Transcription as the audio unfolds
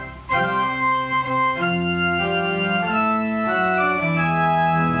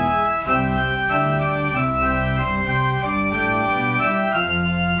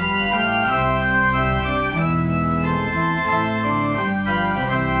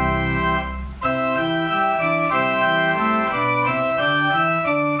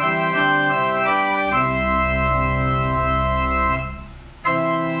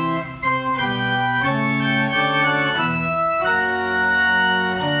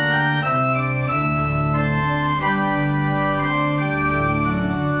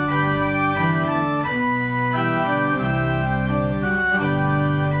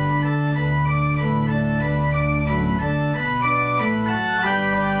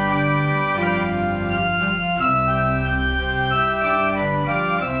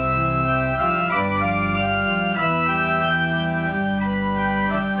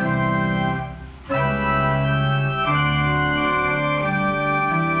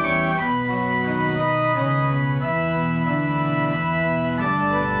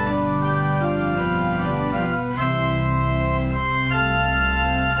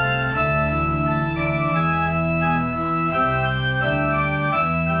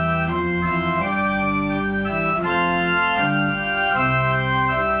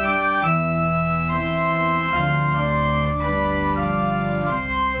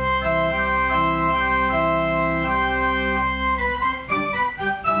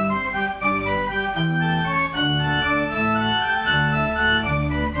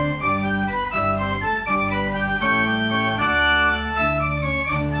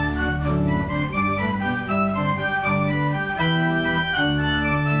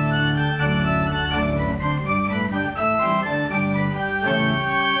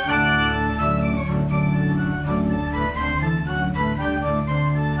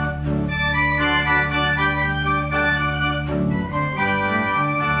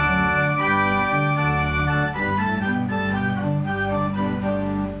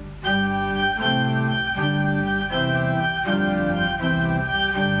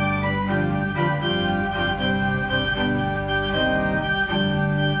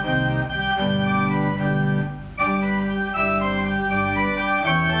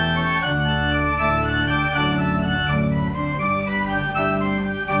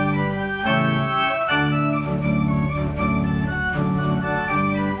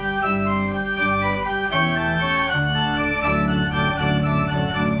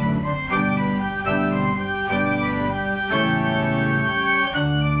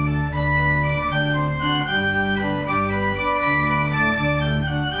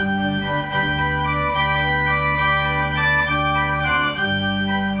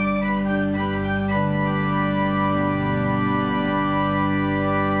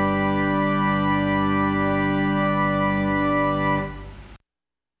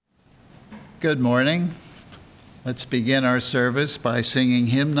Good morning. Let's begin our service by singing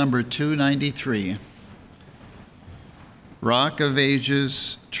hymn number 293. Rock of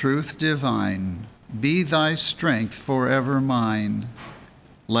ages, truth divine, be thy strength forever mine.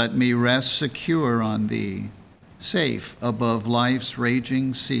 Let me rest secure on thee, safe above life's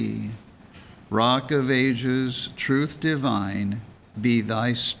raging sea. Rock of ages, truth divine, be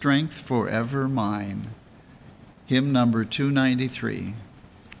thy strength forever mine. Hymn number 293.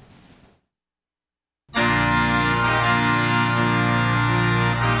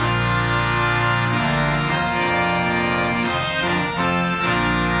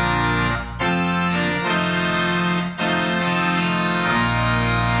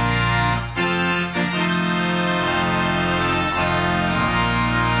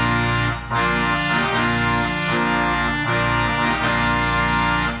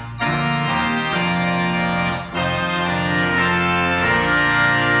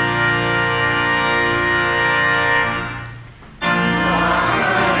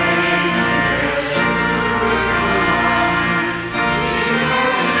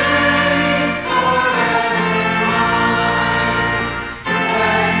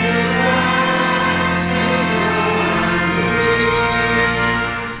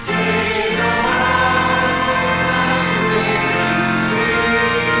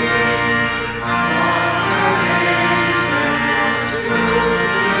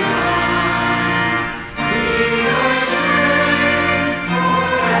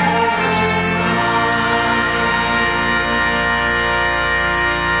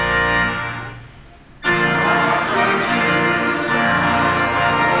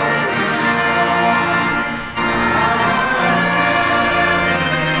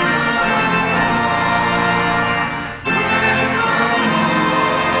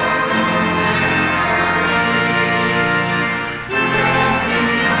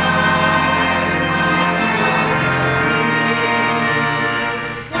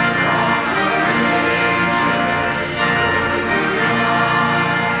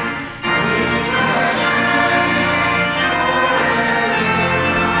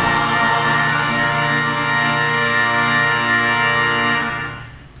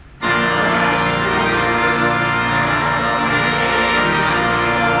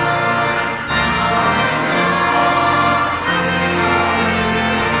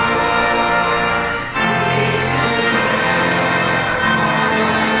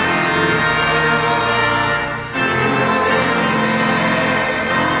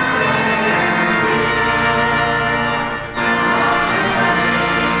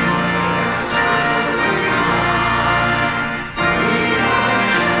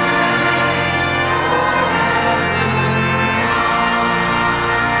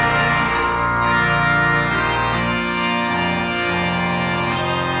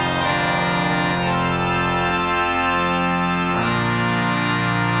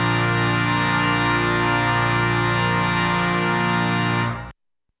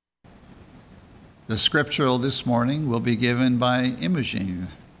 The scriptural this morning will be given by Imogen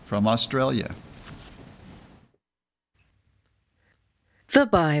from Australia. The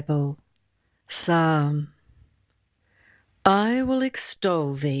Bible, Psalm. I will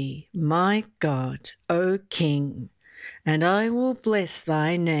extol thee, my God, O King, and I will bless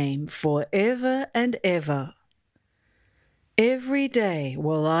thy name for ever and ever. Every day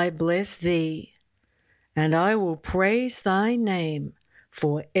will I bless thee, and I will praise thy name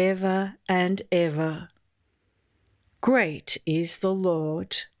for ever and ever. Great is the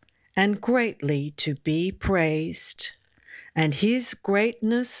Lord, and greatly to be praised, and his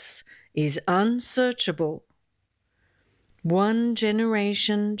greatness is unsearchable. One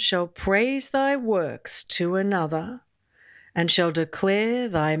generation shall praise thy works to another, and shall declare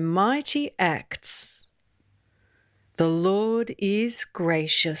thy mighty acts. The Lord is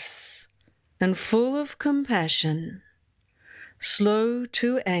gracious and full of compassion, slow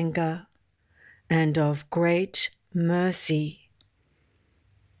to anger, and of great mercy.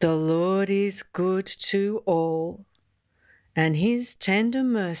 The Lord is good to all, and his tender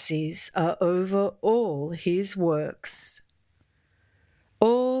mercies are over all his works.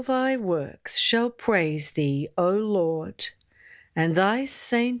 All thy works shall praise thee, O Lord, and thy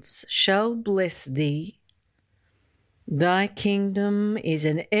saints shall bless thee. Thy kingdom is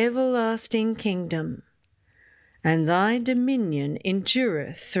an everlasting kingdom, and thy dominion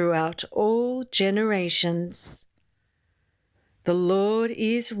endureth throughout all generations. The Lord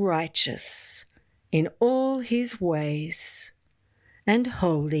is righteous in all his ways, and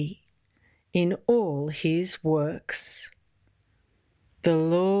holy in all his works. The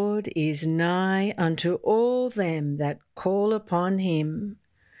Lord is nigh unto all them that call upon him,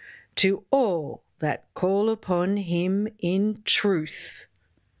 to all that call upon him in truth.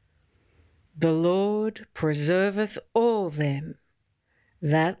 The Lord preserveth all them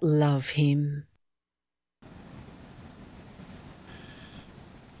that love him.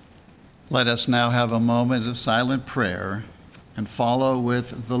 Let us now have a moment of silent prayer and follow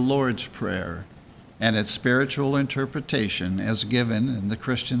with the Lord's Prayer and its spiritual interpretation as given in the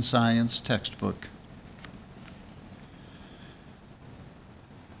Christian Science textbook.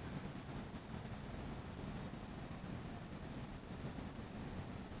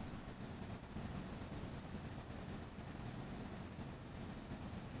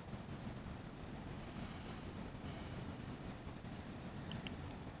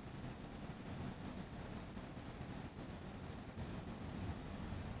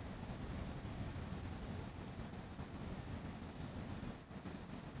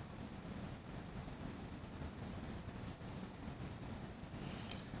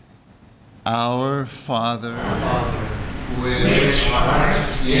 Our Father, which art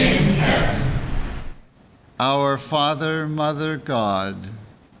in heaven. Our Father, Mother God,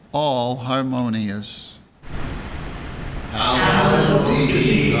 all harmonious. Hallowed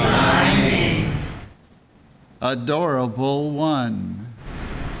be thy name. Adorable One.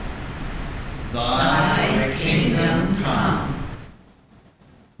 Thy kingdom come.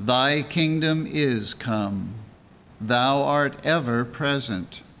 Thy kingdom is come. Thou art ever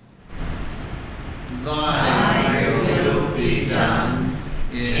present. Thy will be done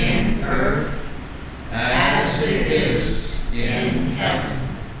in earth as it is in heaven.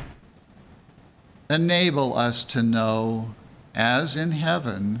 Enable us to know, as in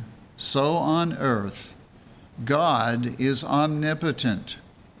heaven, so on earth, God is omnipotent,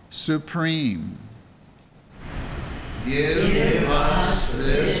 supreme. Give us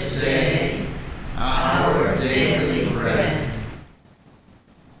this day our daily bread.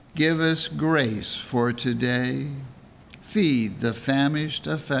 Give us grace for today. Feed the famished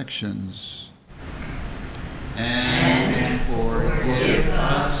affections. And forgive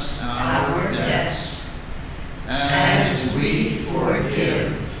us our debts, as we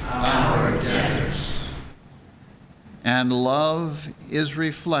forgive our debtors. And love is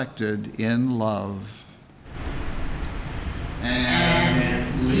reflected in love.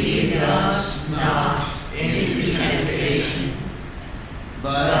 And lead us not into temptation,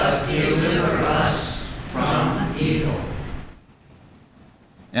 but deliver us from evil.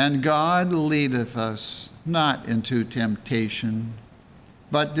 And God leadeth us not into temptation,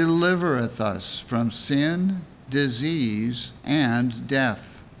 but delivereth us from sin, disease, and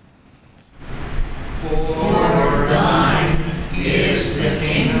death. For thine is the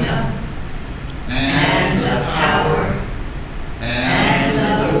kingdom, and the power, and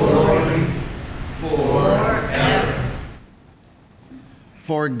the glory, forever.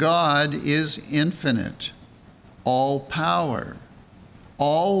 For God is infinite, all power,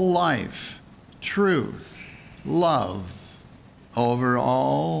 all life, truth, love, over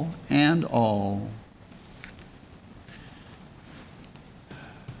all and all.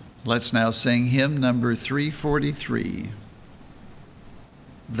 Let's now sing hymn number 343.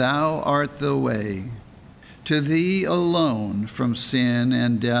 Thou art the way, to thee alone from sin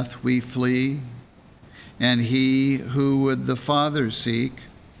and death we flee. And he who would the Father seek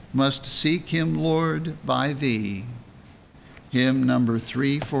must seek him, Lord, by thee. Hymn number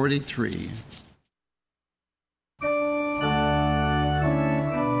 343.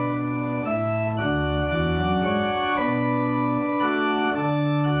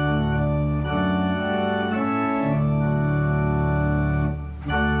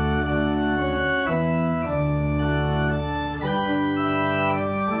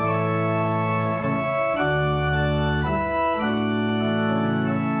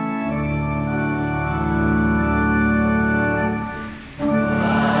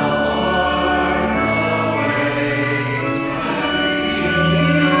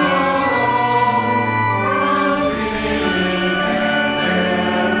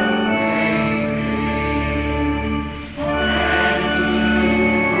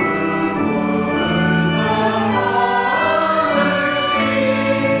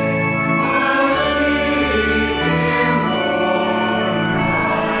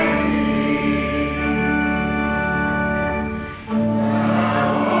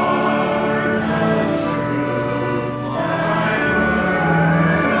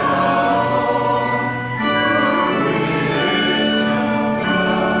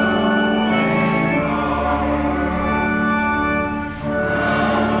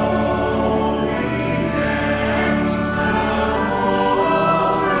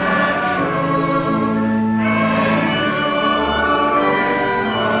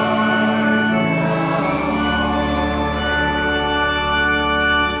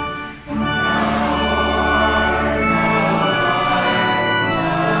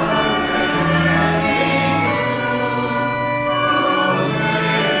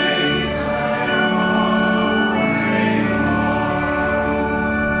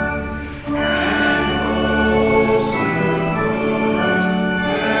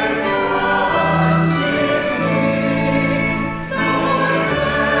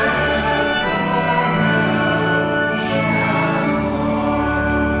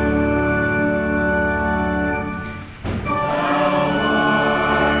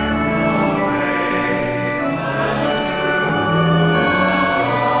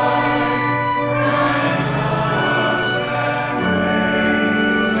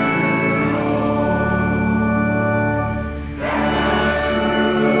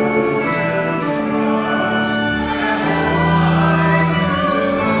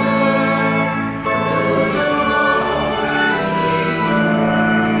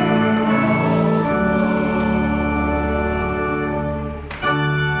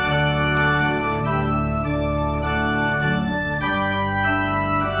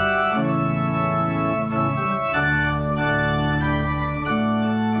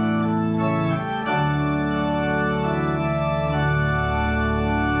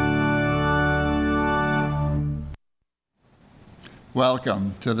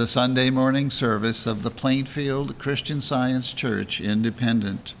 Welcome to the Sunday morning service of the Plainfield Christian Science Church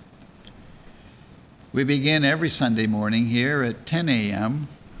Independent. We begin every Sunday morning here at 10 a.m.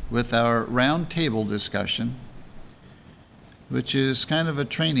 with our round table discussion, which is kind of a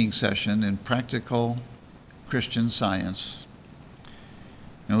training session in practical Christian science.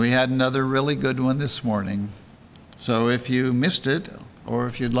 And we had another really good one this morning. So if you missed it, or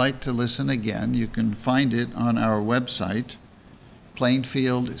if you'd like to listen again, you can find it on our website,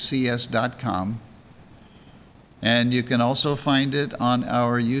 plainfieldcs.com, and you can also find it on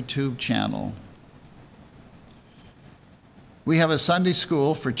our YouTube channel. We have a Sunday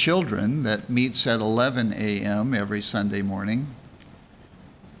school for children that meets at 11 a.m. every Sunday morning,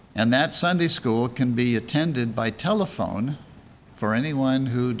 and that Sunday school can be attended by telephone for anyone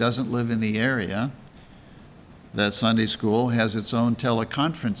who doesn't live in the area. That Sunday school has its own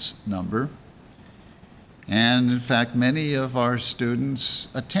teleconference number. And in fact, many of our students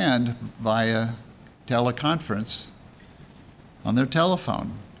attend via teleconference on their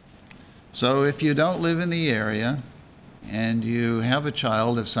telephone. So if you don't live in the area and you have a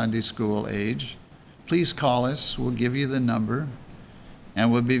child of Sunday school age, please call us. We'll give you the number,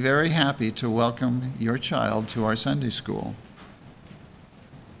 and we'll be very happy to welcome your child to our Sunday school.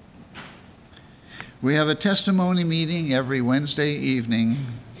 We have a testimony meeting every Wednesday evening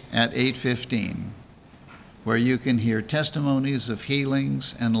at 8:15. where you can hear testimonies of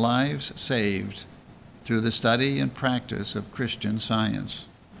healings and lives saved through the study and practice of Christian Science.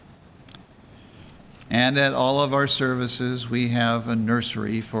 And at all of our services, we have a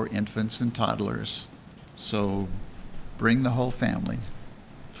nursery for infants and toddlers. So bring the whole family.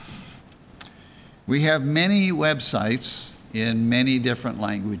 We have many websites in many different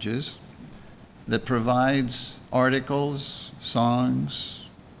languages that provides articles, songs,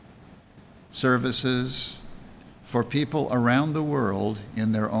 services, for people around the world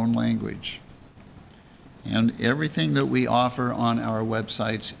in their own language. And everything that we offer on our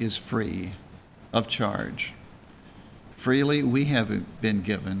websites is free, of charge. Freely we have been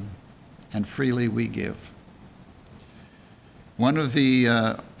given, and freely we give. One of the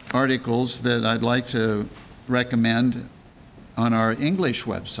articles that I'd like to recommend on our English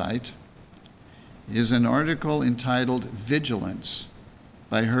website is an article entitled Vigilance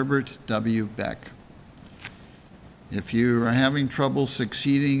by Herbert W. Beck. If you are having trouble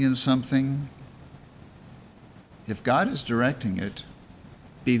succeeding in something, if God is directing it,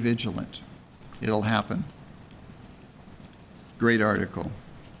 be vigilant. It'll happen. Great article.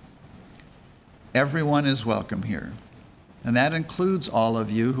 Everyone is welcome here, and that includes all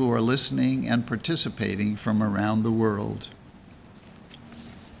of you who are listening and participating from around the world.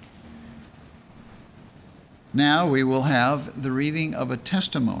 Now we will have the reading of a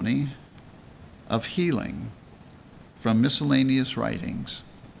testimony of healing from miscellaneous writings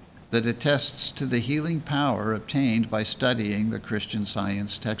that attests to the healing power obtained by studying the Christian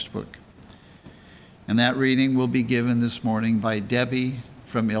Science textbook. And that reading will be given this morning by Debbie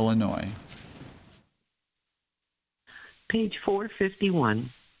from Illinois. Page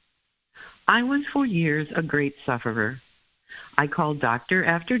 451. I was for years a great sufferer. I called doctor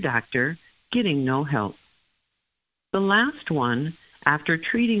after doctor, getting no help. The last one, after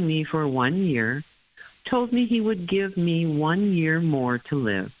treating me for 1 year, told me he would give me 1 year more to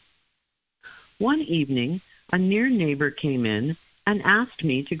live. One evening, a near neighbor came in and asked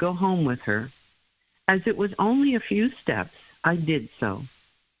me to go home with her. As it was only a few steps, I did so.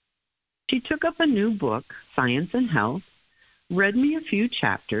 She took up a new book, Science and Health, read me a few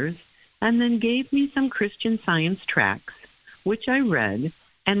chapters, and then gave me some Christian Science tracts, which I read,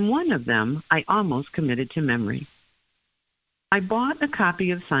 and one of them I almost committed to memory. I bought a copy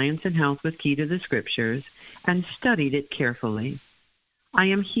of Science and Health with Key to the Scriptures and studied it carefully. I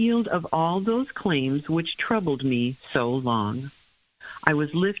am healed of all those claims which troubled me so long. I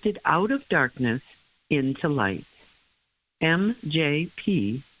was lifted out of darkness into light.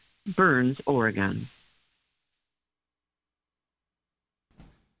 M.J.P., Burns, Oregon.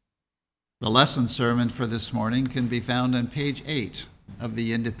 The lesson sermon for this morning can be found on page 8 of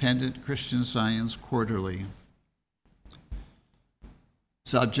the Independent Christian Science Quarterly.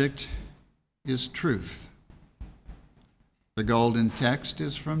 Subject is truth. The golden text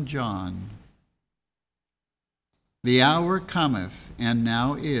is from John. The hour cometh, and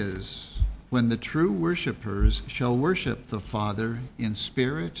now is, when the true worshipers shall worship the Father in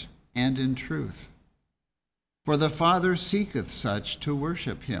spirit and in truth. For the Father seeketh such to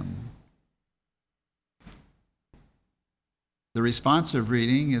worship him. The responsive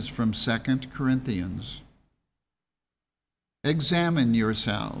reading is from 2 Corinthians. Examine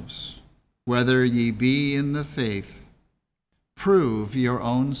yourselves, whether ye be in the faith. prove your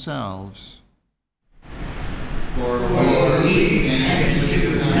own selves. For we can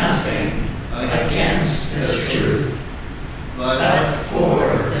do nothing against the truth, but for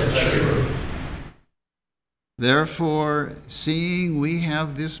the truth. Therefore, seeing we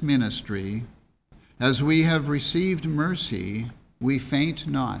have this ministry, as we have received mercy, we faint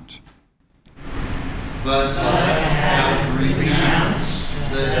not, but have renounced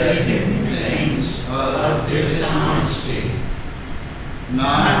the hidden things of dishonesty,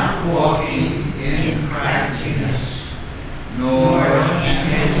 not walking in craftiness, nor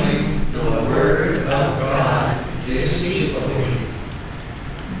handling the word of God deceitfully,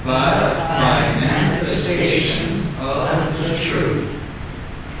 but by manifestation of the truth,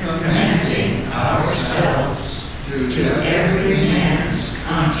 commending ourselves to every man's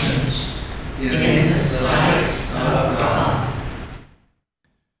conscience in the sight of God.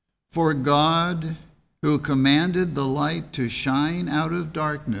 For God, who commanded the light to shine out of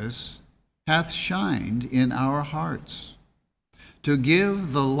darkness, hath shined in our hearts, to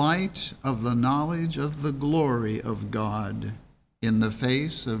give the light of the knowledge of the glory of God in the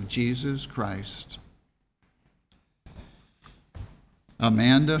face of Jesus Christ.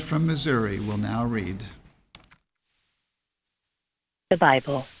 Amanda from Missouri will now read. The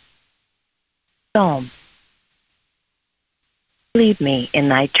Bible. Psalm. Lead me in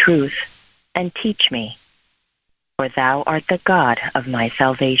thy truth, and teach me, for thou art the God of my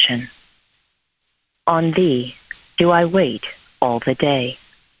salvation. On thee do I wait all the day.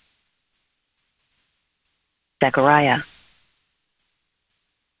 Zechariah.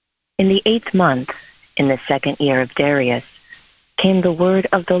 In the 8th month, in the 2nd year of Darius, came the word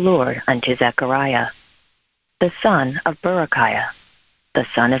of the Lord unto Zechariah, the son of Berechiah, the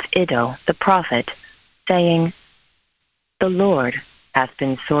son of Iddo the prophet, saying, The Lord hath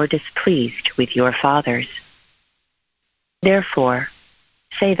been sore displeased with your fathers. Therefore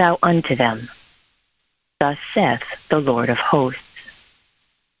say thou unto them, Thus saith the Lord of hosts,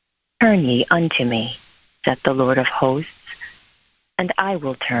 Turn ye unto me, saith the Lord of hosts, and I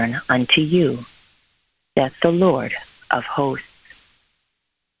will turn unto you, saith the Lord of hosts.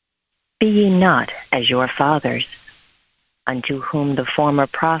 Be ye not as your fathers, unto whom the former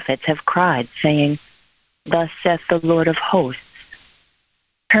prophets have cried, saying, Thus saith the Lord of hosts,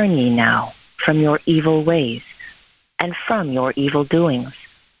 Turn ye now from your evil ways, and from your evil doings.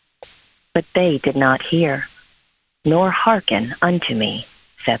 But they did not hear, nor hearken unto me,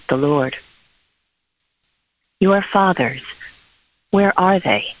 saith the Lord. Your fathers, where are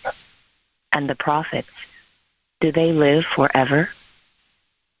they? And the prophets, do they live forever?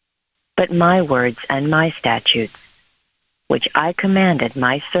 But my words and my statutes, which I commanded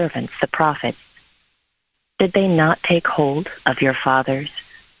my servants the prophets, did they not take hold of your fathers?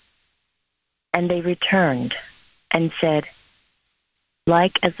 And they returned and said,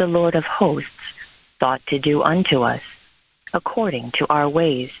 Like as the Lord of hosts thought to do unto us, according to our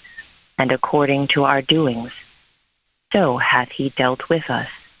ways and according to our doings, so hath he dealt with us.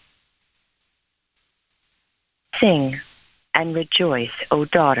 Sing and rejoice, O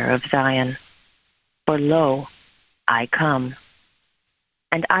daughter of Zion, for lo, I come,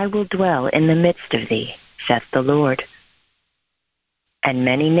 and I will dwell in the midst of thee, saith the Lord. And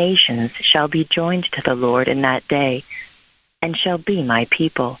many nations shall be joined to the Lord in that day, and shall be my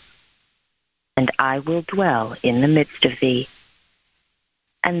people. And I will dwell in the midst of thee.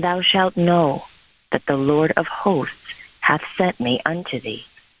 And thou shalt know that the Lord of hosts hath sent me unto thee,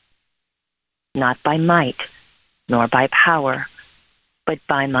 not by might, nor by power, but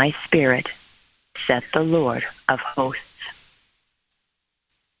by my Spirit, saith the Lord of hosts.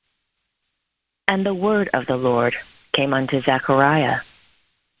 And the word of the Lord came unto Zechariah,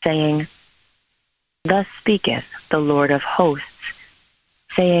 saying, Thus speaketh the Lord of hosts,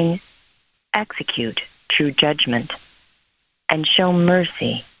 saying, Execute true judgment, and show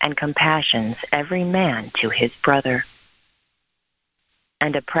mercy and compassions every man to his brother.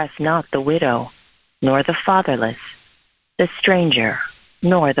 And oppress not the widow, nor the fatherless, the stranger,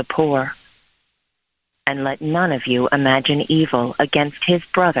 nor the poor. And let none of you imagine evil against his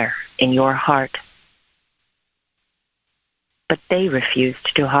brother in your heart. But they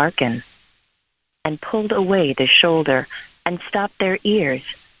refused to hearken, and pulled away the shoulder, and stopped their ears,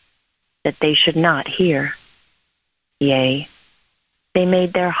 that they should not hear. Yea, they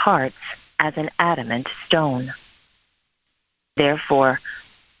made their hearts as an adamant stone. Therefore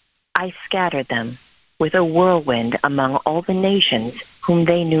I scattered them with a whirlwind among all the nations whom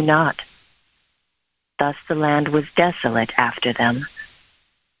they knew not. Thus the land was desolate after them,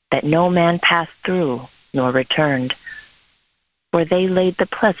 that no man passed through nor returned, for they laid the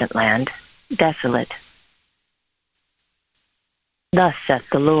pleasant land desolate. Thus saith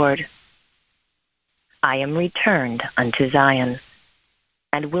the Lord, I am returned unto Zion,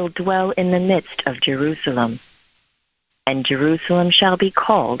 and will dwell in the midst of Jerusalem. And Jerusalem shall be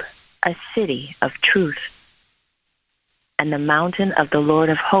called a city of truth, and the mountain of the Lord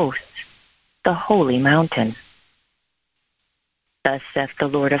of hosts, the holy mountain. Thus saith the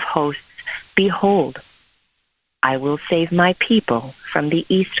Lord of hosts, Behold, I will save my people from the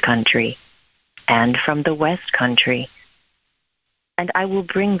east country and from the west country, and I will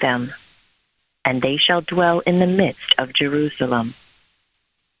bring them, and they shall dwell in the midst of Jerusalem,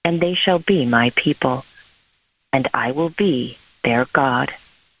 and they shall be my people, and I will be their God,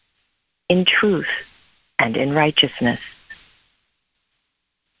 in truth and in righteousness.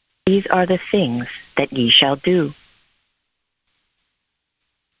 These are the things that ye shall do.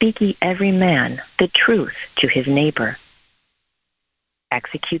 Speak ye every man the truth to his neighbor.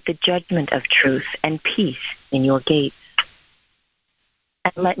 Execute the judgment of truth and peace in your gates.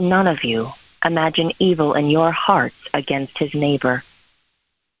 And let none of you imagine evil in your hearts against his neighbor,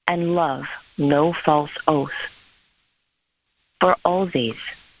 and love no false oath. For all these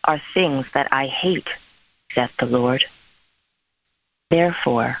are things that I hate, saith the Lord.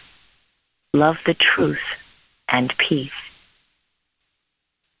 Therefore, love the truth and peace.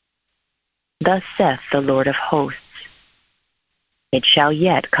 Thus saith the Lord of hosts, It shall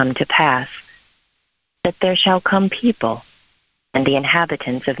yet come to pass, that there shall come people, and the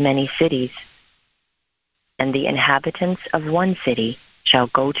inhabitants of many cities, and the inhabitants of one city shall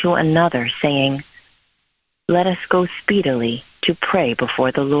go to another, saying, Let us go speedily to pray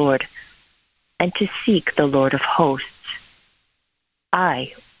before the Lord, and to seek the Lord of hosts.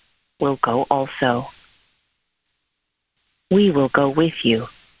 I will go also. We will go with you,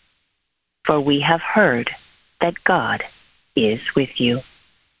 for we have heard that God is with you.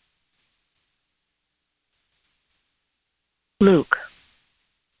 Luke.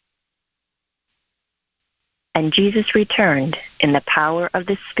 And Jesus returned in the power of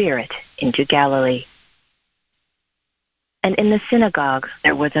the Spirit into Galilee. And in the synagogue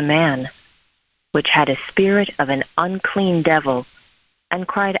there was a man, which had a spirit of an unclean devil, and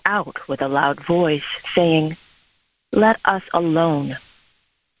cried out with a loud voice, saying, Let us alone.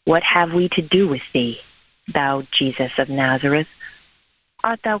 What have we to do with thee, thou Jesus of Nazareth?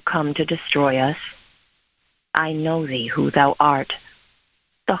 Art thou come to destroy us? I know thee who thou art,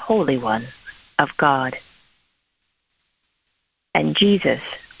 the Holy One of God. And Jesus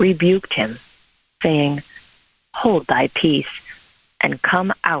rebuked him, saying, Hold thy peace, and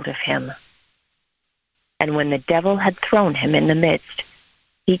come out of him. And when the devil had thrown him in the midst,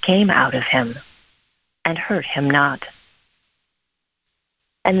 he came out of him, and hurt him not.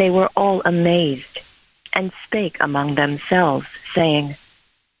 And they were all amazed, and spake among themselves, saying,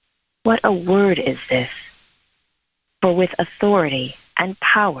 What a word is this! For with authority and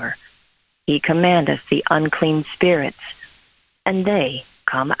power he commandeth the unclean spirits, and they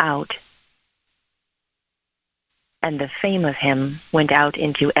come out. And the fame of him went out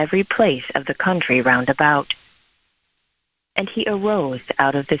into every place of the country round about. And he arose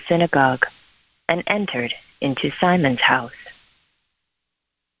out of the synagogue, and entered into Simon's house.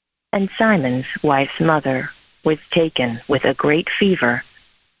 And Simon's wife's mother was taken with a great fever,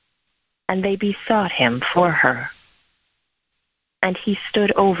 and they besought him for her. And he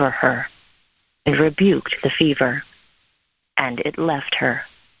stood over her, and rebuked the fever, and it left her.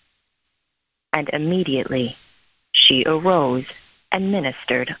 And immediately she arose and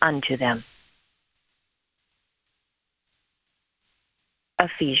ministered unto them.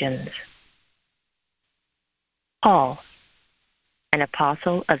 Ephesians. Paul, an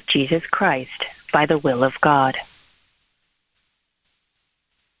apostle of Jesus Christ by the will of God.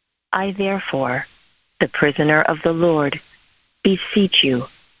 I therefore, the prisoner of the Lord, beseech you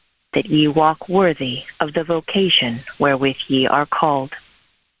that ye walk worthy of the vocation wherewith ye are called,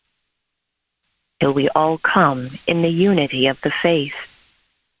 till we all come in the unity of the faith,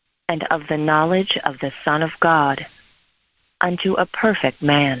 and of the knowledge of the Son of God, unto a perfect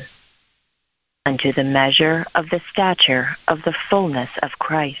man, unto the measure of the stature of the fullness of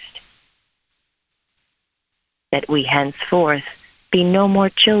Christ, that we henceforth be no more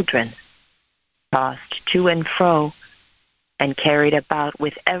children, tossed to and fro, and carried about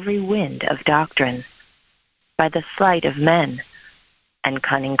with every wind of doctrine, by the sleight of men, and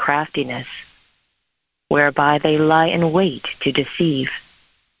cunning craftiness, whereby they lie in wait to deceive.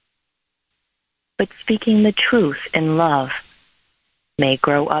 But speaking the truth in love, may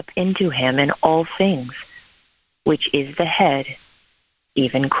grow up into him in all things, which is the head,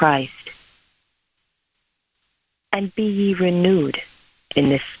 even Christ. And be ye renewed in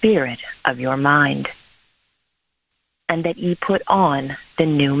the spirit of your mind, and that ye put on the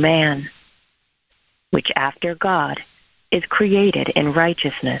new man, which after God is created in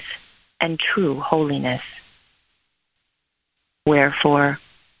righteousness and true holiness. Wherefore,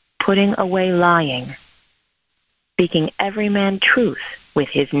 putting away lying, speaking every man truth with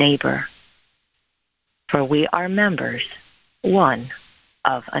his neighbor, for we are members one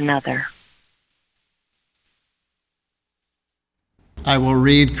of another. I will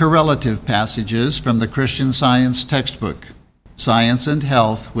read correlative passages from the Christian Science textbook, Science and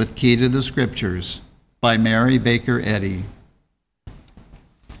Health with Key to the Scriptures, by Mary Baker Eddy.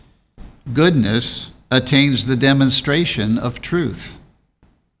 Goodness attains the demonstration of truth.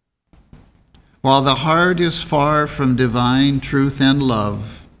 While the heart is far from divine truth and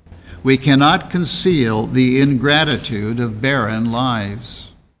love, we cannot conceal the ingratitude of barren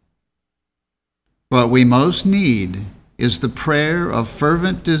lives. What we most need is the prayer of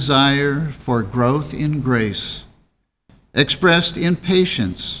fervent desire for growth in grace, expressed in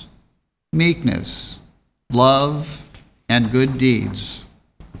patience, meekness, love, and good deeds.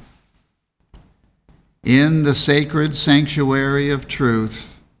 In the sacred sanctuary of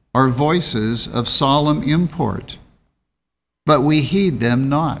truth are voices of solemn import, but we heed them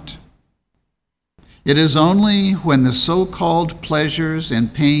not. It is only when the so-called pleasures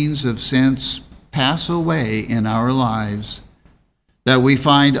and pains of sense pass away in our lives that we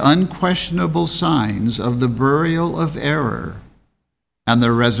find unquestionable signs of the burial of error and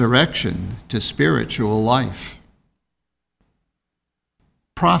the resurrection to spiritual life.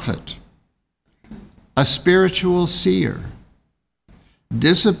 Prophet, a spiritual seer,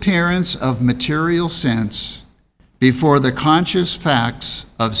 disappearance of material sense before the conscious facts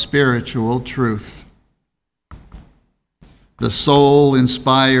of spiritual truth. The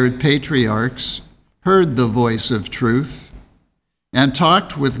soul-inspired patriarchs heard the voice of truth and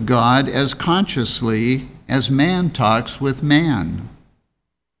talked with God as consciously as man talks with man.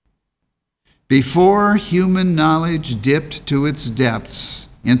 Before human knowledge dipped to its depths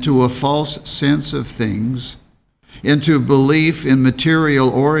into a false sense of things, into belief in material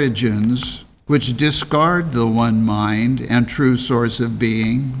origins which discard the one mind and true source of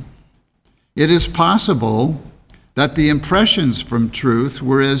being, it is possible that the impressions from truth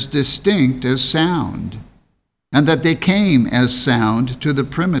were as distinct as sound, and that they came as sound to the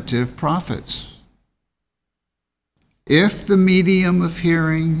primitive prophets. If the medium of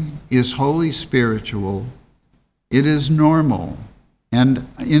hearing is wholly spiritual, it is normal and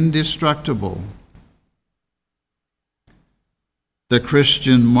indestructible. The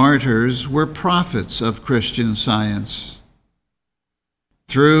Christian martyrs were prophets of Christian Science.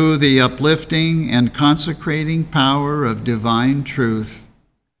 Through the uplifting and consecrating power of divine truth,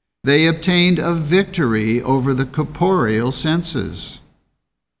 they obtained a victory over the corporeal senses,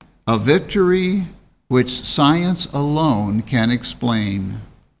 a victory which science alone can explain.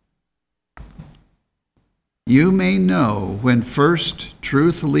 You may know when first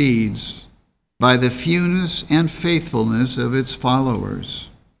truth leads by the fewness and faithfulness of its followers.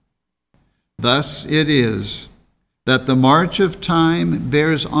 Thus it is that the march of time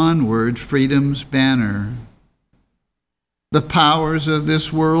bears onward freedom's banner. The powers of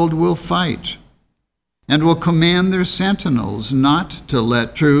this world will fight and will command their sentinels not to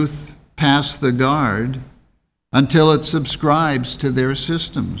let truth pass the guard until it subscribes to their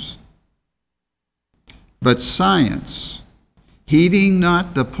systems. But science, heeding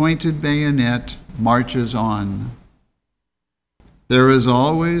not the pointed bayonet, marches on. There is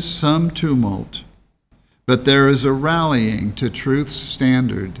always some tumult, but there is a rallying to truth's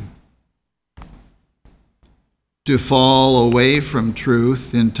standard. To fall away from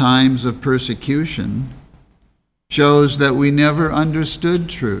truth in times of persecution shows that we never understood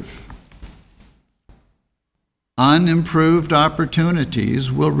truth. Unimproved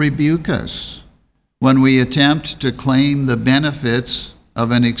opportunities will rebuke us when we attempt to claim the benefits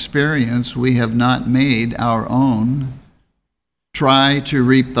of an experience we have not made our own, try to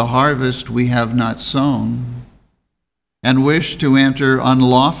reap the harvest we have not sown, and wish to enter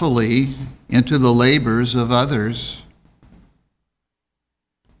unlawfully into the labors of others.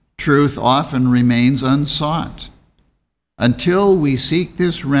 Truth often remains unsought until we seek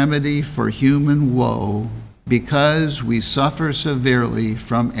this remedy for human woe because we suffer severely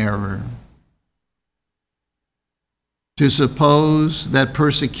from error. To suppose that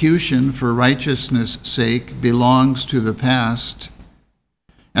persecution for righteousness' sake belongs to the past,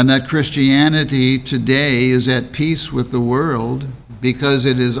 and that Christianity today is at peace with the world because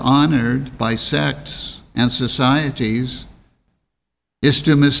it is honored by sects and societies, is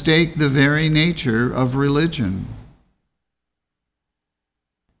to mistake the very nature of religion.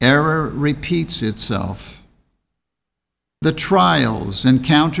 Error repeats itself. the trials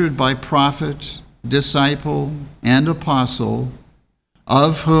encountered by prophet, disciple, and apostle,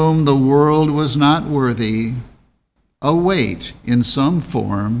 of whom the world was not worthy, await in some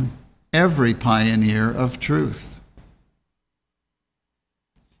form every pioneer of truth.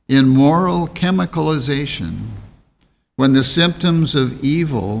 In moral chemicalization, when the symptoms of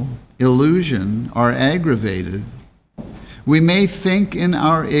evil, illusion, are aggravated, we may think in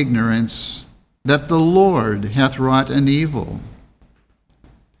our ignorance that the Lord hath wrought an evil.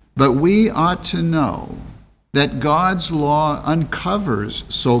 But we ought to know that God's law uncovers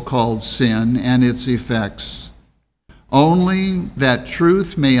so-called sin and its effects, only that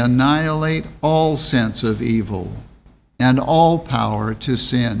truth may annihilate all sense of evil and all power to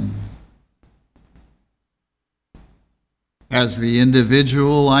sin. As the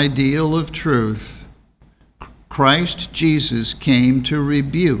individual ideal of truth, Christ Jesus came to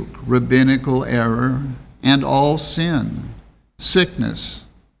rebuke rabbinical error and all sin, sickness,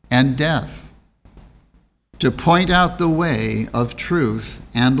 and death, to point out the way of truth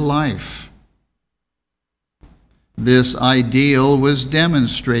and life. This ideal was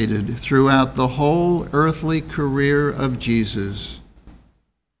demonstrated throughout the whole earthly career of Jesus,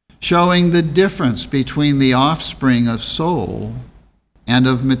 showing the difference between the offspring of soul and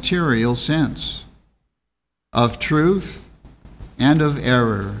of material sense, of truth and of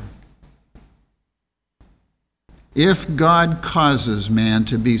error. If God causes man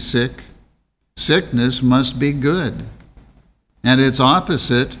to be sick, sickness must be good, and its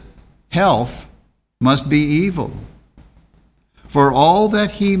opposite, health, must be evil. For all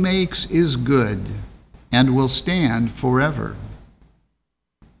that he makes is good and will stand forever.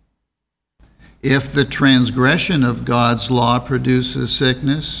 If the transgression of God's law produces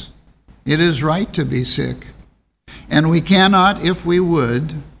sickness, it is right to be sick, and we cannot, if we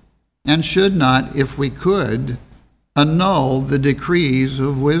would, and should not, if we could, annul the decrees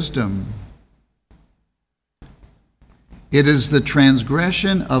of wisdom. It is the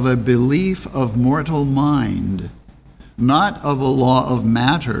transgression of a belief of mortal mind, not of a law of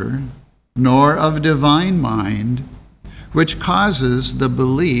matter, nor of divine mind, which causes the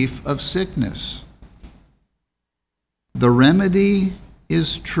belief of sickness. The remedy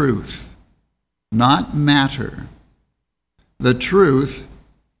is truth, not matter. The truth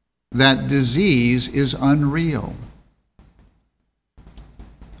that disease is unreal.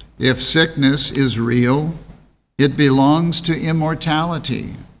 If sickness is real, it belongs to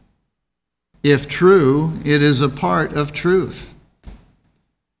immortality. If true, it is a part of truth.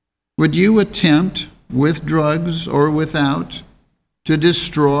 Would you attempt, with drugs or without, to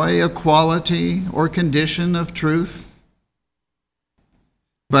destroy a quality or condition of truth?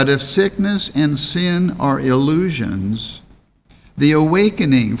 But if sickness and sin are illusions, the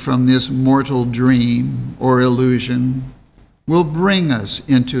awakening from this mortal dream or illusion will bring us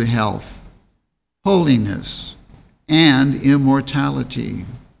into health, holiness, and immortality.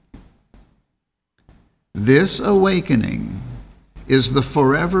 This awakening is the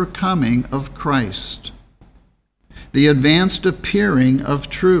forever coming of Christ, the advanced appearing of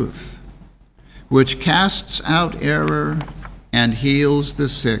truth, which casts out error and heals the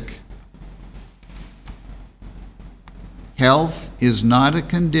sick. Health is not a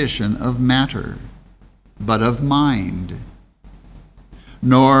condition of matter, but of mind.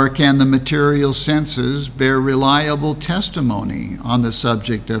 Nor can the material senses bear reliable testimony on the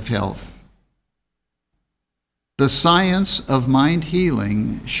subject of health. The science of mind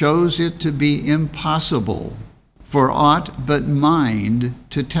healing shows it to be impossible for aught but mind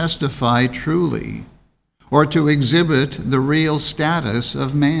to testify truly, or to exhibit the real status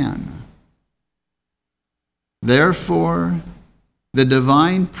of man. Therefore, the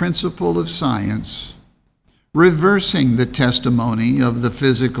divine principle of science, reversing the testimony of the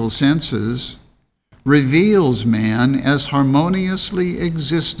physical senses, reveals man as harmoniously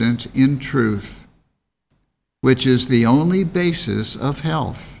existent in truth, which is the only basis of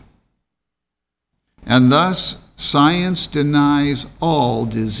health. And thus, science denies all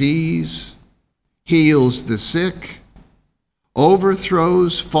disease, heals the sick,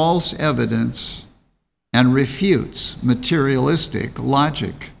 overthrows false evidence, and refutes materialistic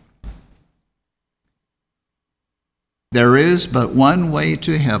logic. There is but one way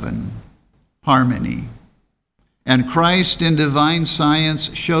to heaven, harmony, and Christ in divine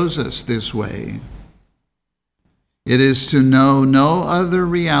science shows us this way. It is to know no other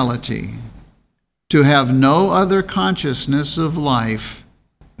reality, to have no other consciousness of life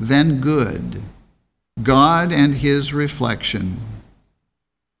than good, God and his reflection,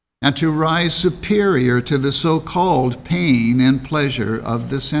 and to rise superior to the so-called pain and pleasure of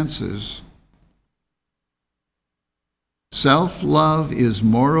the senses. Self-love is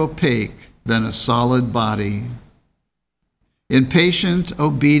more opaque than a solid body. In patient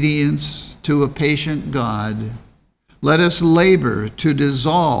obedience to a patient God, let us labor to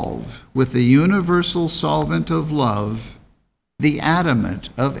dissolve with the universal solvent of love the adamant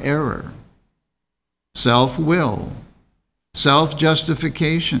of error, self-will,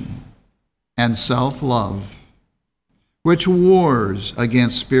 self-justification, and self-love, which wars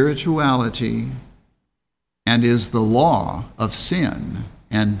against spirituality and is the law of sin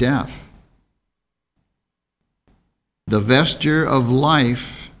and death. The vesture of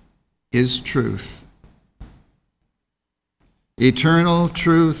life is truth. Eternal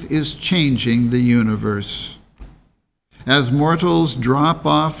truth is changing the universe. As mortals drop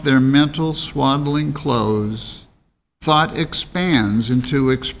off their mental swaddling clothes, thought expands into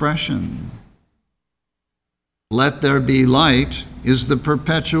expression. Let there be light is the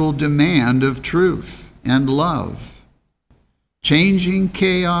perpetual demand of truth and love, changing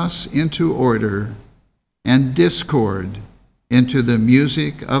chaos into order and discord into the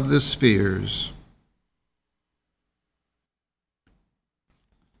music of the spheres.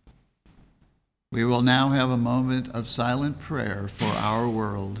 We will now have a moment of silent prayer for our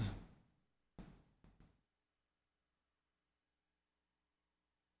world.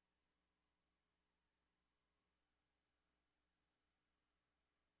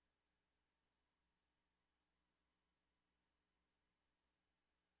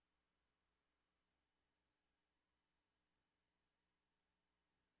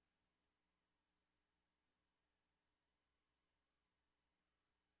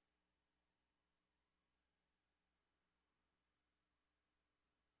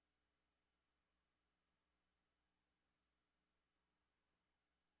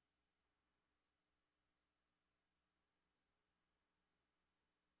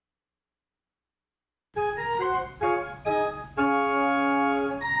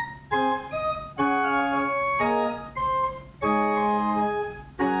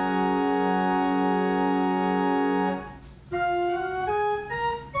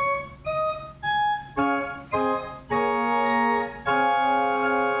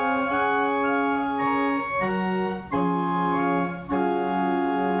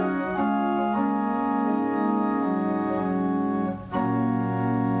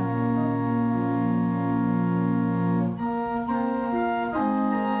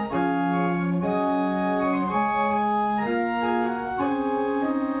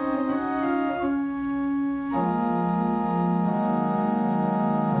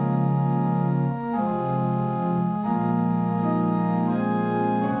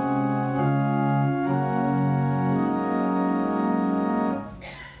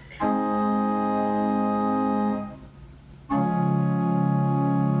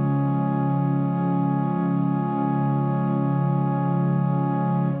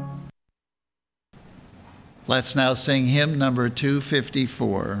 Let's now sing hymn number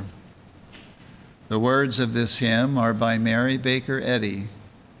 254. The words of this hymn are by Mary Baker Eddy.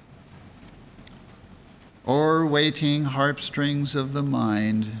 O'er waiting harpstrings of the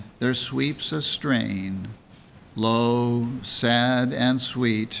mind, there sweeps a strain, low, sad, and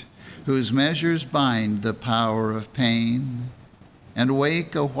sweet, whose measures bind the power of pain, and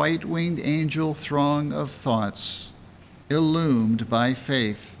wake a white-winged angel throng of thoughts, illumed by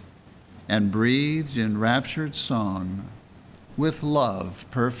faith, and breathed in raptured song, with love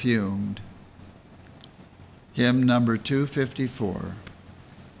perfumed. Hymn number 254.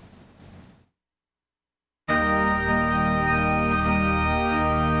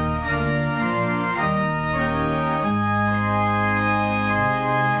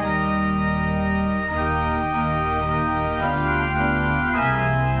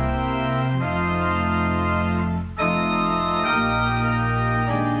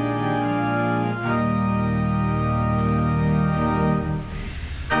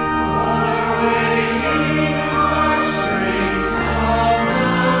 Our waiting heartstrings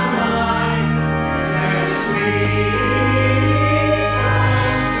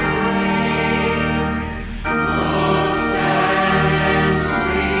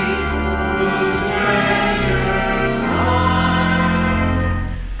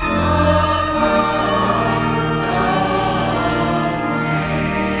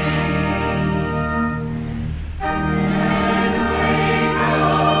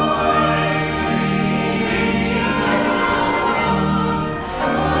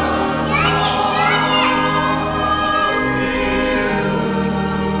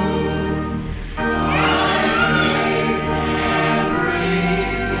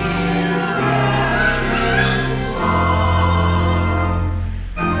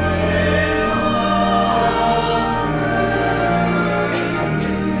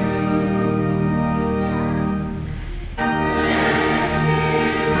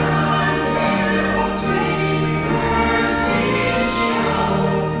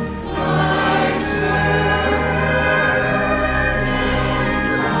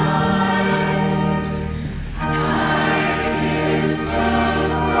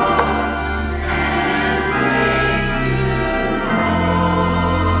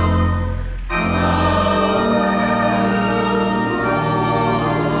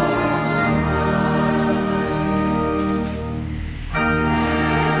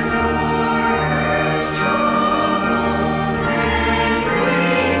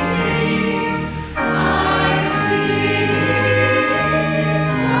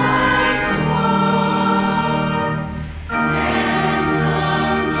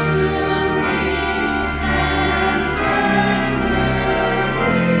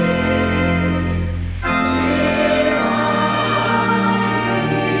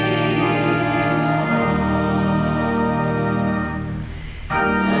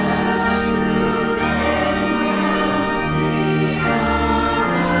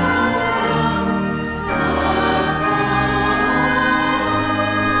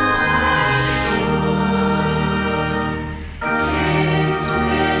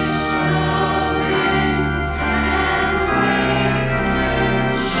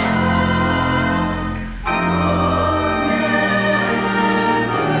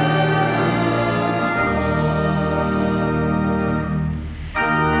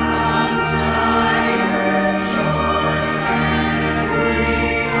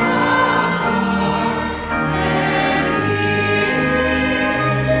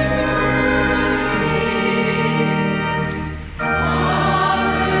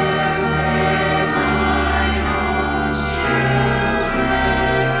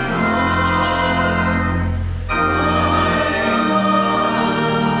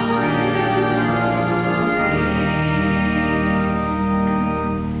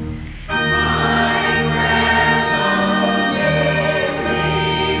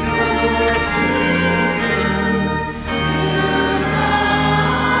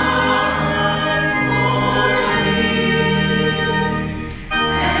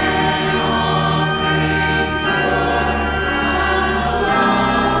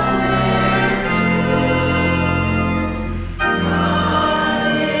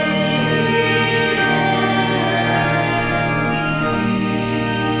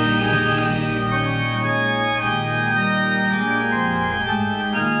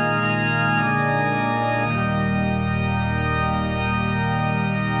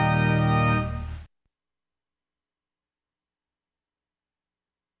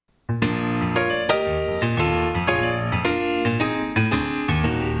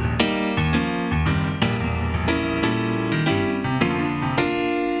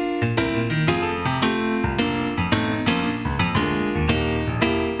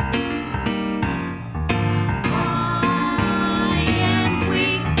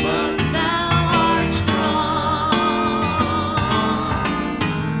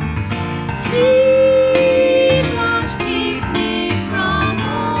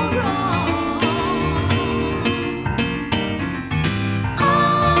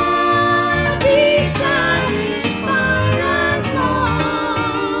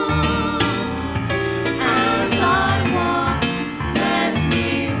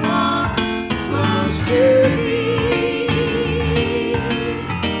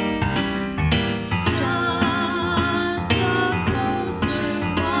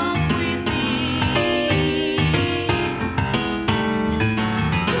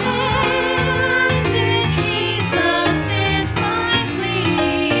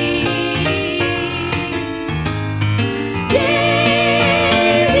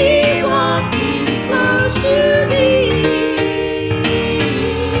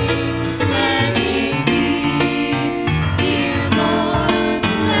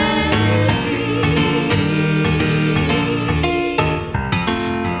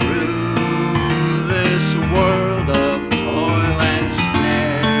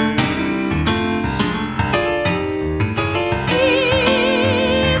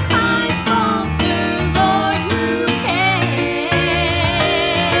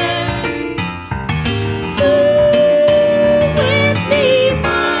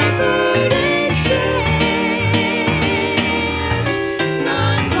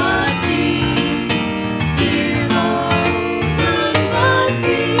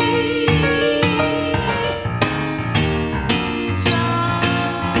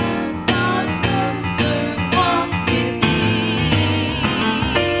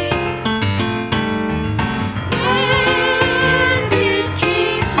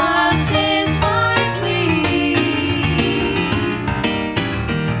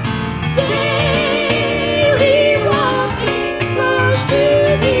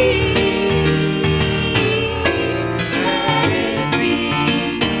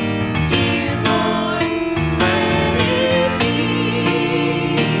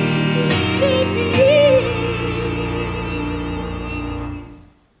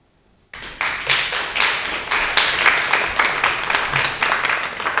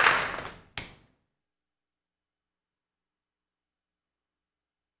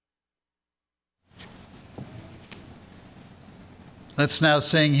Let's now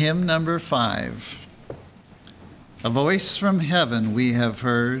sing hymn number 5. A voice from heaven we have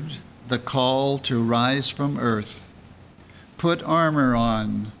heard, the call to rise from earth. Put armor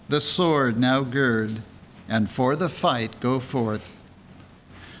on, the sword now gird, and for the fight go forth.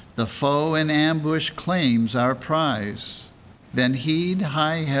 The foe in ambush claims our prize, then heed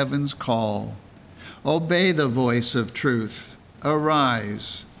high heaven's call. Obey the voice of truth,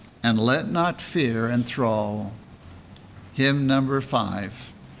 arise, and let not fear enthrall. Hymn number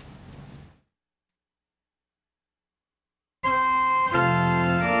 5.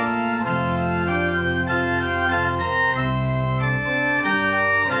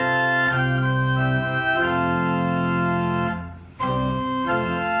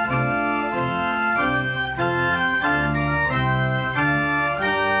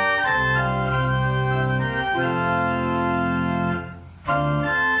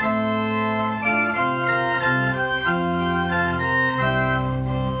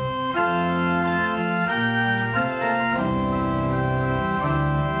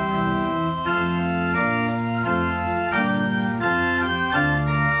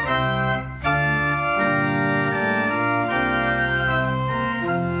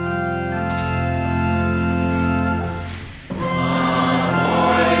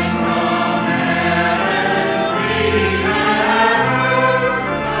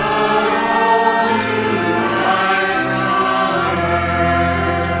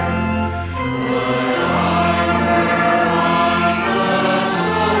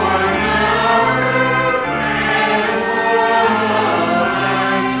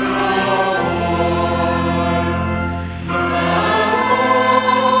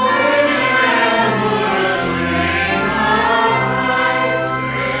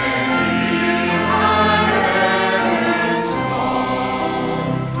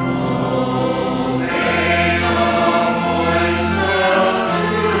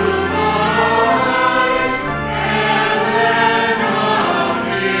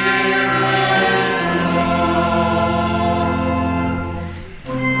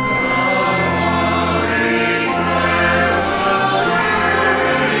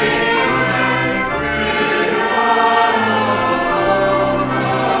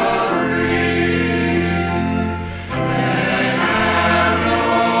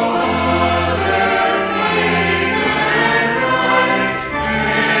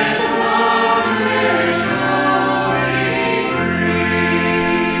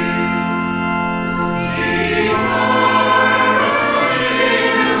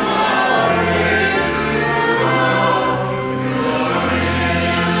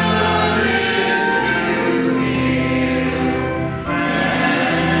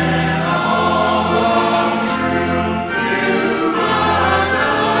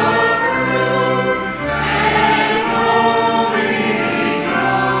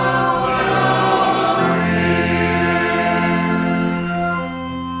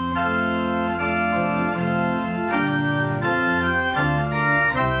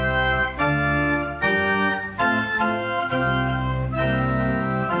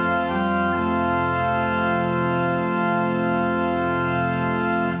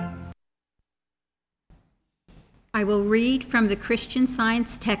 I will read from the Christian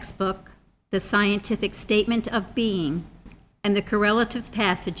Science textbook, The Scientific Statement of Being, and the correlative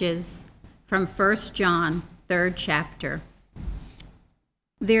passages from 1 John, 3rd chapter.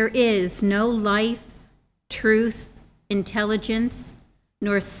 There is no life, truth, intelligence,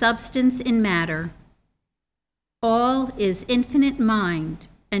 nor substance in matter. All is infinite mind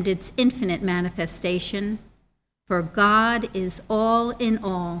and its infinite manifestation, for God is all in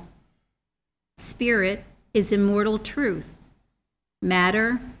all. Spirit is immortal truth.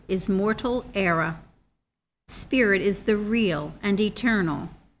 Matter is mortal error. Spirit is the real and eternal.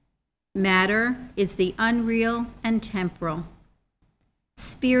 Matter is the unreal and temporal.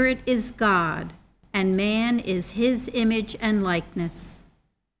 Spirit is God, and man is his image and likeness.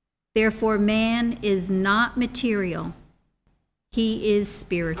 Therefore, man is not material. He is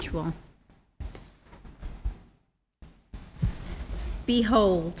spiritual.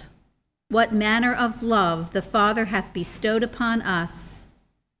 Behold, what manner of love the Father hath bestowed upon us,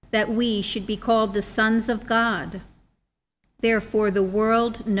 that we should be called the sons of God. Therefore the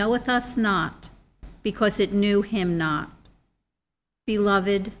world knoweth us not, because it knew him not.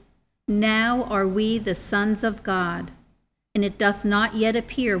 Beloved, now are we the sons of God, and it doth not yet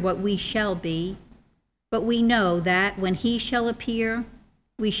appear what we shall be, but we know that when he shall appear,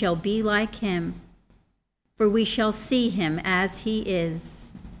 we shall be like him, for we shall see him as he is.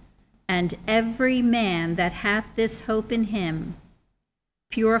 And every man that hath this hope in him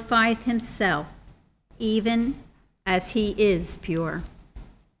purifieth himself, even as he is pure.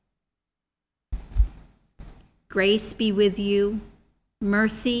 Grace be with you,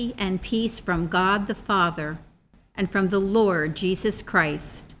 mercy and peace from God the Father, and from the Lord Jesus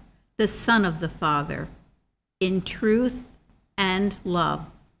Christ, the Son of the Father, in truth and love.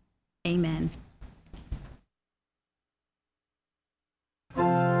 Amen.